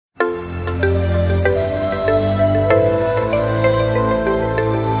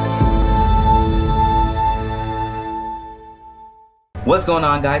What's going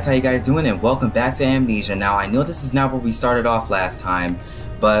on, guys? How you guys doing? And welcome back to Amnesia. Now, I know this is not where we started off last time,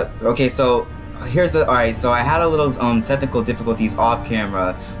 but okay, so here's the alright, so I had a little technical difficulties off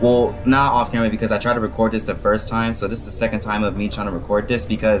camera. Well, not off camera because I tried to record this the first time, so this is the second time of me trying to record this,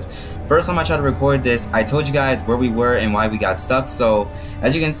 because first time I tried to record this, I told you guys where we were and why we got stuck. So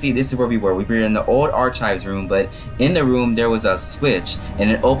as you can see, this is where we were. We were in the old archives room, but in the room there was a switch and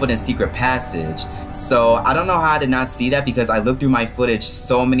it opened a secret passage. So I don't know how I did not see that, because I looked through my footage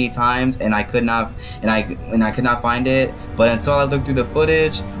so many times and I could not find it. But until I looked through the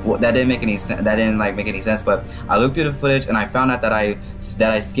footage, well, that didn't make any sense. That didn't make any sense. But I looked through the footage and I found out that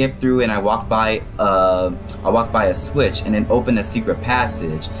I skipped through and I walked by a switch and it opened a secret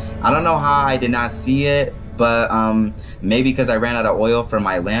passage. I don't know how I did not see it, but maybe because I ran out of oil for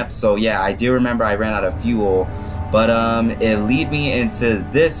my lamp. So yeah, I do remember I ran out of fuel. But it lead me into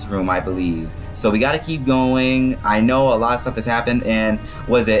this room, I believe. So we gotta keep going. I know a lot of stuff has happened, and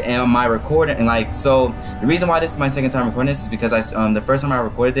my recording, and so the reason why this is my second time recording this is because the first time I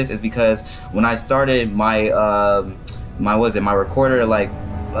recorded this is because when I started my my recorder,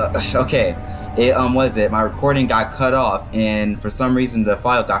 my recording got cut off, and for some reason the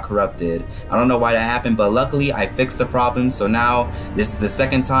file got corrupted. I don't know why that happened, but luckily I fixed the problem. So now this is the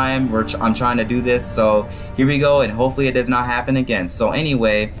second time I'm trying to do this. So here we go, and hopefully it does not happen again. So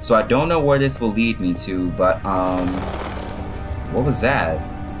anyway, so I don't know where this will lead me to, but what was that?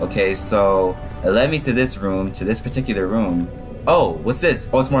 Okay, so it led me to this room, to this particular room. Oh, what's this?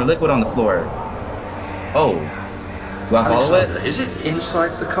 Oh, it's more liquid on the floor. Oh, do I follow it? Is it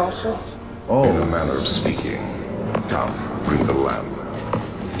inside the castle? Oh. In a manner of speaking. Come, bring the lamp.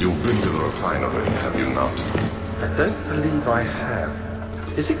 You've been to the refinery, have you not? I don't believe I have.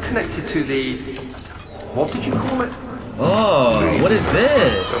 Is it connected to the... what did you call it? Oh, what is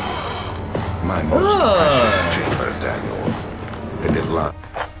this? My most precious chamber, Daniel. And it lies.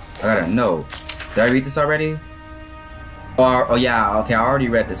 I gotta know. Did I read this already? Oh yeah, okay, I already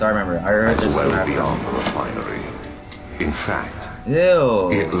read this. I remember. I read this last beyond time. the refinery. In fact,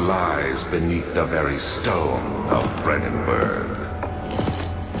 ew. It lies beneath the very stone of Brennenburg.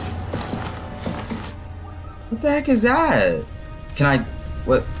 What the heck is that? Can I...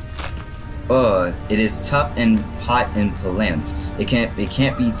 what? It is tough and hot and plant. It can't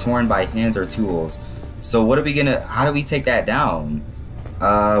be torn by hands or tools. So what are we gonna... how do we take that down?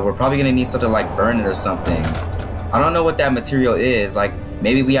 We're probably gonna need something like burn it or something. I don't know what that material is. Like,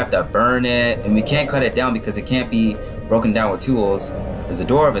 maybe we have to burn it, and we can't cut it down because it can't be broken down with tools. There's a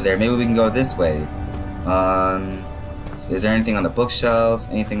door over there. Maybe we can go this way. So is there anything on the bookshelves?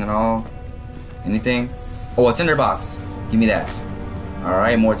 Anything at all? Anything? Oh, a tinder box. Give me that.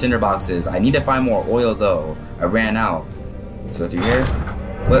 Alright, more tinder boxes. I need to find more oil though. I ran out. Let's go through here.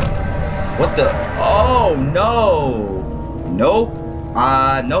 What the? Oh no! Nope.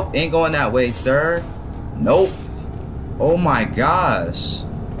 Nope. Ain't going that way, sir. Nope. Oh my gosh.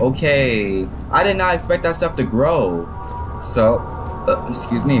 Okay. I did not expect that stuff to grow. So,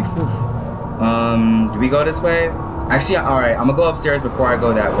 excuse me. Do we go this way? Actually, alright, I'm gonna go upstairs before I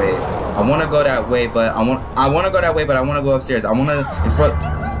go that way. I wanna go that way, but I wanna go that way, but I wanna go upstairs. I wanna explore.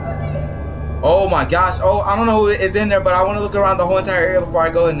 Oh my gosh. Oh, I don't know who is in there, but I wanna look around the whole entire area before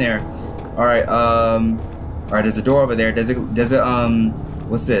I go in there. Alright, alright, there's a door over there. Does it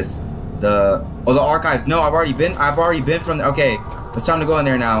what's this? The archives. No, I've already been from there. Okay, it's time to go in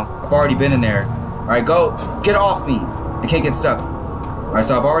there now. I've already been in there. Alright, go. Get off me. I can't get stuck. Alright,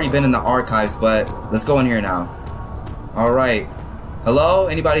 so I've already been in the archives, but let's go in here now. Alright. Hello?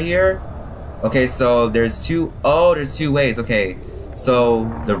 Anybody here? Okay, so there's two ways. Okay. So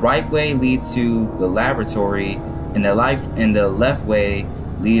the right way leads to the laboratory, and the left way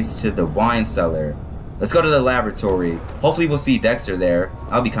leads to the wine cellar. Let's go to the laboratory. Hopefully we'll see Dexter there.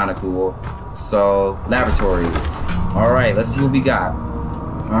 That'll be kind of cool. So, laboratory. Alright, let's see what we got.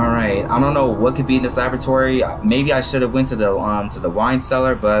 Alright, I don't know what could be in this laboratory. Maybe I should have went to the wine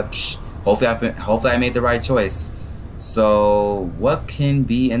cellar, but hopefully I made the right choice. So, what can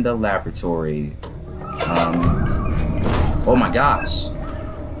be in the laboratory? Oh my gosh.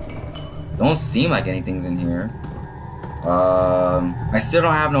 Don't seem like anything's in here. I still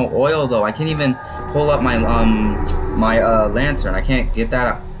don't have no oil though. I can't even pull up my lantern. I can't get that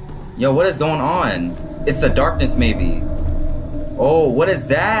up. Yo, what is going on? It's the darkness maybe. Oh, what is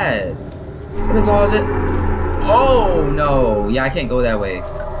that? What is all this? Oh no. Yeah, I can't go that way.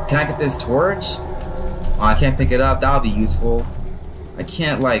 Can I get this torch? Oh, I can't pick it up. That'll be useful. I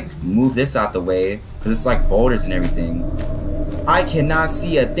can't move this out the way because it's like boulders and everything. I cannot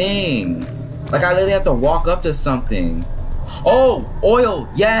see a thing. I literally have to walk up to something. Oh, oil.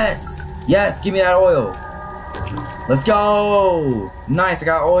 Yes. Yes, give me that oil. Let's go! Nice, I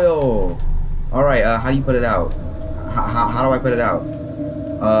got oil. All right, how do you put it out? How do I put it out?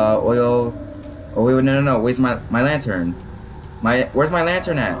 Oil. Oh wait, no. Where's my lantern? Where's my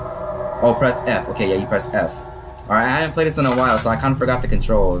lantern at? Oh, press F. Okay, yeah, you press F. All right, I haven't played this in a while, so I kind of forgot the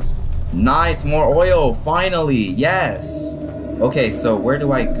controls. Nice, more oil. Finally, yes. Okay, so where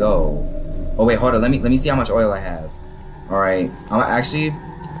do I go? Oh wait, hold on. Let me see how much oil I have. All right, I'm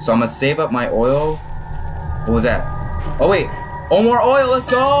gonna save up my oil. What was that? Oh wait, oh, more oil. Let's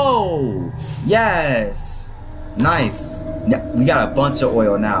go. Yes. Nice. We got a bunch of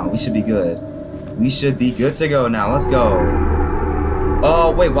oil now. We should be good. We should be good to go now. Let's go.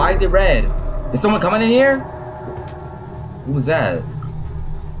 Oh, wait. Why is it red? Is someone coming in here? Who was that?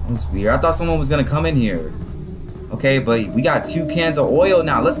 That was weird. I thought someone was going to come in here. Okay, but we got 2 cans of oil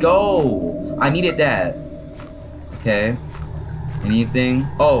now. Let's go. I needed that. Okay. Anything?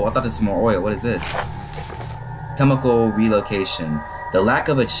 Oh, I thought this was more oil. What is this? Chemical relocation. The lack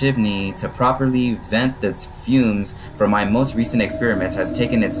of a chimney to properly vent the fumes from my most recent experiments has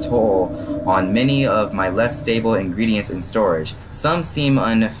taken its toll on many of my less stable ingredients in storage. Some seem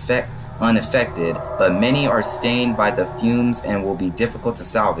unaffected, but many are stained by the fumes and will be difficult to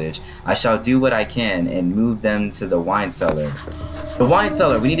salvage. I shall do what I can and move them to the wine cellar. The wine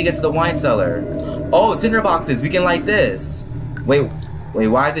cellar! We need to get to the wine cellar! Oh, tinder boxes! We can light this! Wait,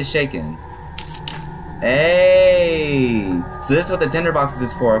 why is it shaking? Hey! So this is what the tinder boxes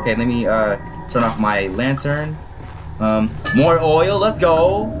is for. Okay, let me turn off my lantern. More oil, let's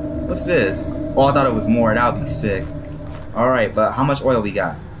go! What's this? Oh, I thought it was more, that would be sick. Alright, but how much oil we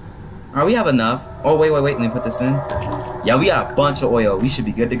got? Alright, we have enough. Oh, wait, let me put this in. Yeah, we got a bunch of oil. We should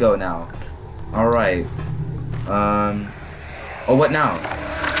be good to go now. Alright. Oh, what now?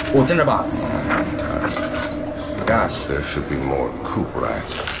 Oh, tinder box. Oh, gosh. There should be more coop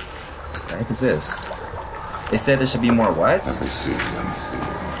rats. What the heck is this? It said there should be more what? Let me see.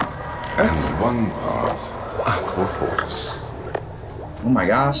 And 1 part aqua force. Oh my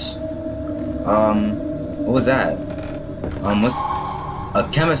gosh. What was that? What's a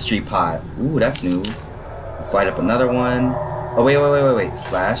chemistry pot? Ooh, that's new. Let's light up another one. Oh wait.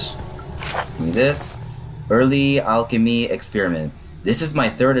 Flash. Give me this. Early alchemy experiment. This is my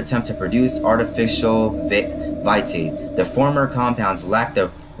 3rd attempt to produce artificial vitate. The former compounds lack the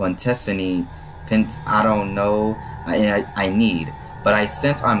quintessence I don't know I need, but I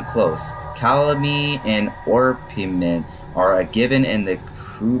sense I'm close. Calamy and orpiment are a given in the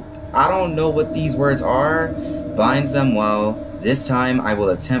group. I don't know what these words are. Binds them well. This time I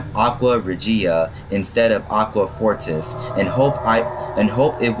will attempt aqua regia instead of aqua fortis and hope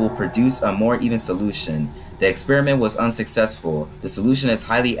it will produce a more even solution. The experiment was unsuccessful. The solution is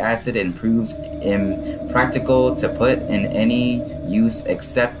highly acid and proves impractical to put in any use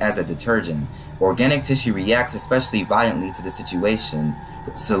except as a detergent. Organic tissue reacts especially violently to the solution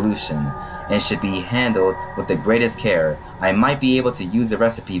and should be handled with the greatest care. I might be able to use the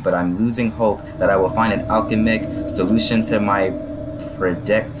recipe, but I'm losing hope that I will find an alchemic solution to my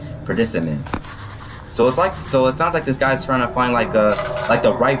predicament. So it sounds like this guy's trying to find like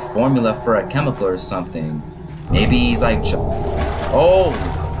the right formula for a chemical or something. Maybe he's like, oh,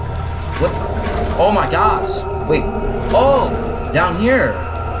 what? Oh my gosh! Wait, oh, down here.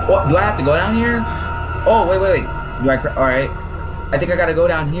 What, do I have to go down here? Oh, wait. Do I? All right. I think I gotta go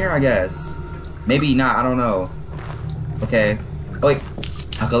down here, I guess. Maybe not, I don't know. Okay. Oh, wait.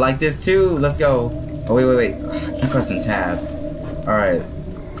 I could like this too. Let's go. Oh, wait. I keep pressing tab. Alright.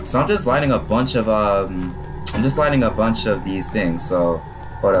 So I'm just lighting a bunch of, these things. So,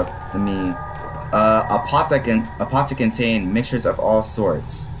 hold up. Let me, a pot to contain mixtures of all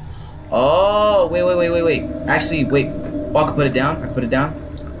sorts. Oh, wait. Actually, wait. Oh, I can put it down?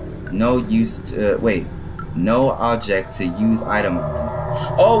 No use to, wait. No object to use item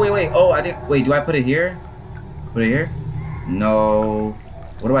on. Oh, wait. Oh, I think, wait, do I put it here? Put it here? No.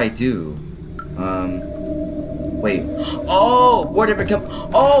 What do I do? Wait. Oh, 4 different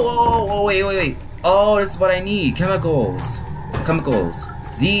oh, wait. Oh, this is what I need. Chemicals.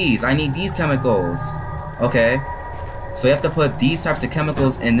 These, I need these chemicals. Okay. So we have to put these types of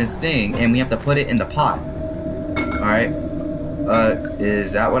chemicals in this thing, and we have to put it in the pot. Alright.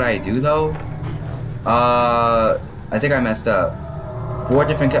 Is that what I do, though? I think I messed up. 4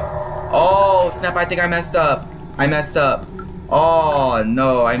 different oh, snap, I think I messed up. Oh,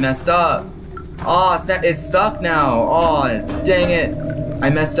 no, I messed up. Oh, snap, it's stuck now. Oh, dang it. I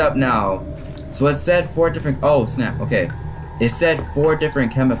messed up now. So it said 4 different, oh, snap, okay. It said 4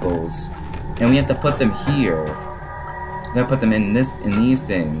 different chemicals, and we have to put them here. We gotta put them in these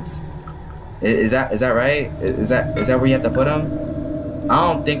things. Is that right? Is that where you have to put them? I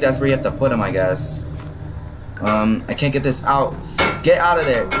don't think that's where you have to put them, I guess. I can't get this out. Get out of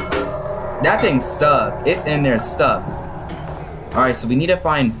there. That thing's stuck. It's in there stuck. Alright, so we need to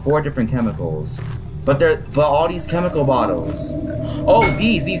find 4 different chemicals. But all these chemical bottles. Oh,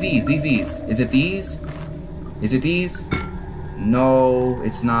 these. Is it these? Is it these? No,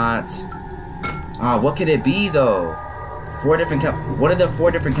 it's not. Ah, what could it be though? 4 different what are the 4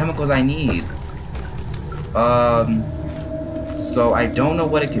 different chemicals I need? So I don't know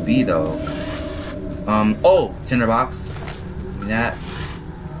what it could be though. Oh, tinderbox. Give me that.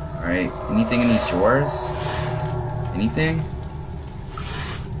 Alright, anything in these drawers? Anything?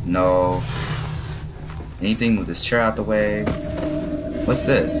 No. Anything? Move this chair out the way. What's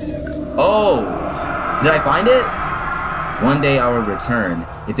this? Oh! Did I find it? One day I will return.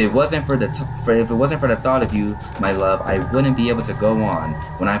 If it wasn't for the thought of you, my love, I wouldn't be able to go on.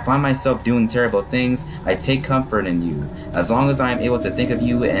 When I find myself doing terrible things, I take comfort in you. As long as I am able to think of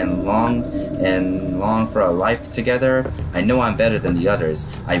you and long for a life together, I know I'm better than the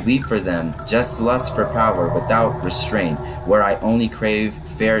others. I weep for them, just lust for power without restraint, where I only crave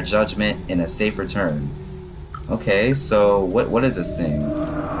fair judgment and a safe return. Okay, so what is this thing?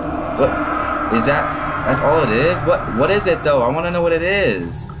 What is that? That's all it is? What is it though? I want to know what it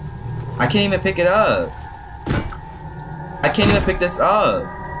is. I can't even pick it up. I can't even pick this up.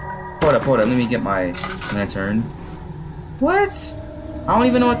 Hold up. Let me get my lantern. What? I don't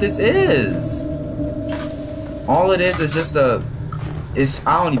even know what this is. All it is just a...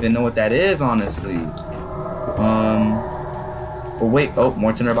 I don't even know what that is, honestly. Oh, wait. Oh,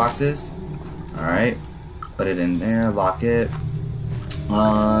 more tinder boxes. Alright. Put it in there. Lock it.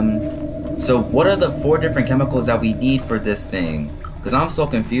 So what are the 4 different chemicals that we need for this thing? Because I'm so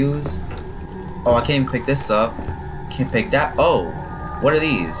confused. Oh, I can't even pick this up. Can't pick that. Oh, what are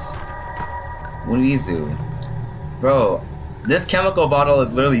these? What do these do? Bro, this chemical bottle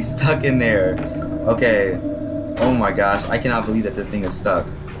is literally stuck in there. Okay. Oh my gosh, I cannot believe that the thing is stuck.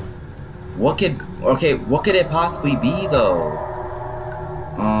 What could it possibly be though?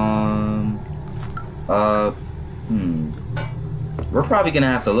 We're probably gonna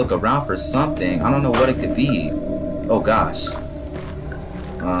have to look around for something. I don't know what it could be. Oh gosh.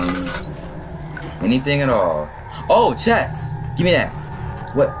 Anything at all. Oh, chest! Give me that.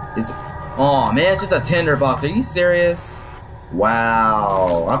 What is it? Oh man, it's just a tinder box. Are you serious?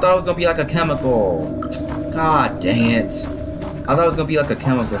 Wow. I thought it was gonna be like a chemical. God dang it. I thought it was gonna be like a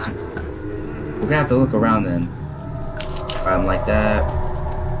chemical. So we're gonna have to look around then. Alright, like that.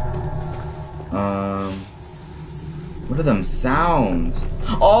 What are them sounds?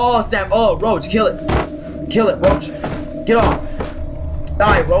 Oh, snap. Oh, Roach, kill it. Kill it, Roach. Get off.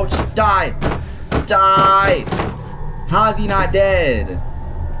 Die, Roach. Die. Die. How is he not dead?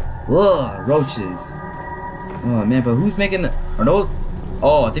 Ugh, roaches. Oh, man, but who's making the... Are those...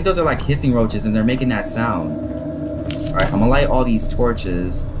 Oh, I think those are like hissing roaches and they're making that sound. Alright, I'm gonna light all these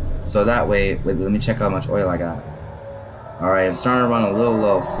torches. So that way... Wait, let me check how much oil I got. Alright, I'm starting to run a little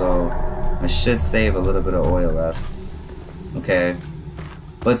low, so... I should save a little bit of oil left. Okay.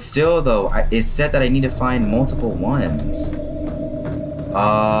 But still though, it said that I need to find multiple ones.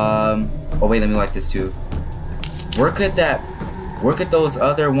 Oh wait, let me like this too. Where could those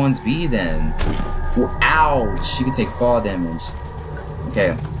other ones be then? Ooh, ouch! You can take fall damage.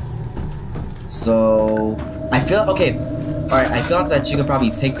 Okay. So I feel okay. Alright, I feel like that you could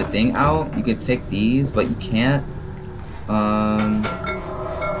probably take the thing out. You could take these, but you can't.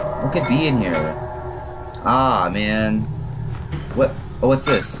 What could be in here? Ah, man. What? Oh, what's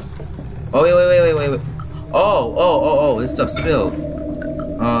this? Oh, wait. Oh, this stuff spilled.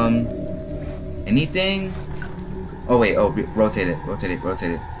 Anything? Oh, wait, rotate it.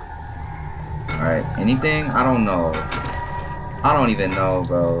 Alright, anything? I don't know. I don't even know,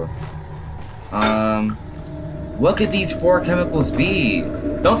 bro. What could these 4 chemicals be?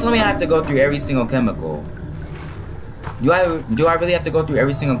 Don't tell me I have to go through every single chemical. Do I really have to go through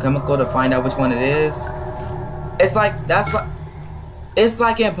every single chemical to find out which one it is? It's like, it's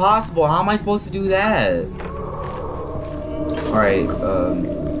like impossible. How am I supposed to do that? Alright,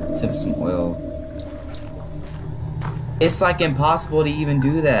 sip some oil. It's like impossible to even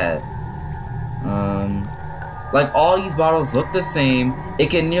do that. Like all these bottles look the same. It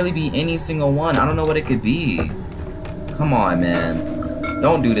can nearly be any single one. I don't know what it could be. Come on, man.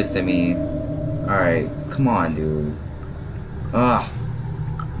 Don't do this to me. Alright, come on, dude. Ugh.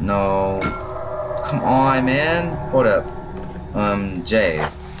 No. Come on, man. Hold up. J.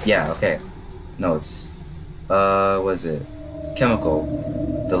 Yeah, okay. No, it's... what is it? Chemical.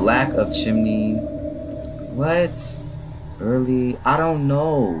 The lack of chimney... What? Early... I don't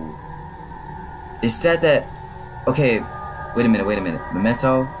know. It said that... Okay. Wait a minute.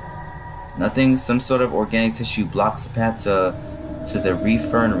 Memento? Nothing. Some sort of organic tissue blocks the path to the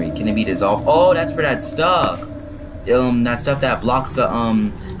refinery. Can it be dissolved? Oh, that's for that stuff. That stuff that blocks the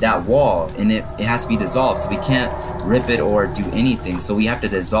that wall, and it has to be dissolved, so we can't rip it or do anything. So we have to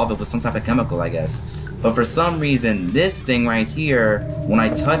dissolve it with some type of chemical, I guess. But for some reason, this thing right here, when I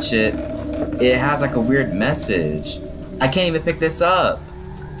touch it, it has like a weird message. I can't even pick this up.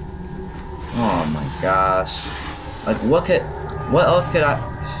 Oh my gosh. Like what else could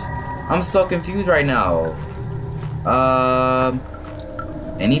I'm so confused right now.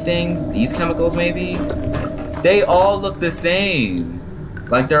 Anything? These chemicals maybe? They all look the same.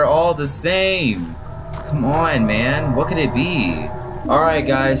 Like they're all the same. Come on, man. What could it be? Alright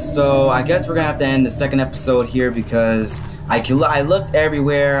guys, so I guess we're gonna have to end the second episode here because I looked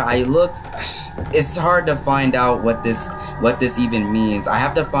everywhere. It's hard to find out what this even means. I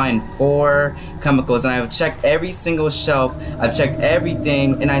have to find 4 chemicals, and I've checked every single shelf. I've checked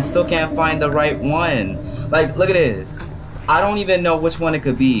everything, and I still can't find the right one. Like, look at this. I don't even know which one it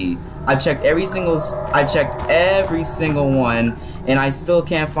could be. I've checked every single one, and I still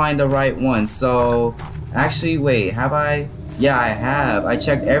can't find the right one. So, actually, wait, have I? Yeah, I have. I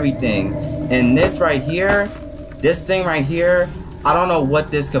checked everything. And this right here, this thing right here, I don't know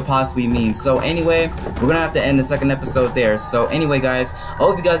what this could possibly mean. So anyway, we're gonna have to end the second episode there. So anyway guys, I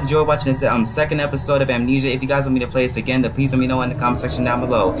hope you guys enjoyed watching this second episode of Amnesia. If you guys want me to play this again, then please let me know in the comment section down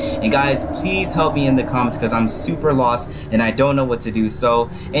below. And guys, please help me in the comments because I'm super lost and I don't know what to do. So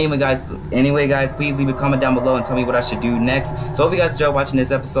anyway guys, please leave a comment down below and tell me what I should do next. So I hope you guys enjoyed watching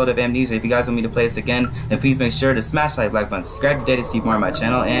this episode of Amnesia. If you guys want me to play this again, then please make sure to smash that like button, subscribe today to see more on my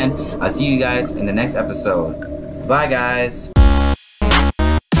channel, and I'll see you guys in the next episode. Bye guys.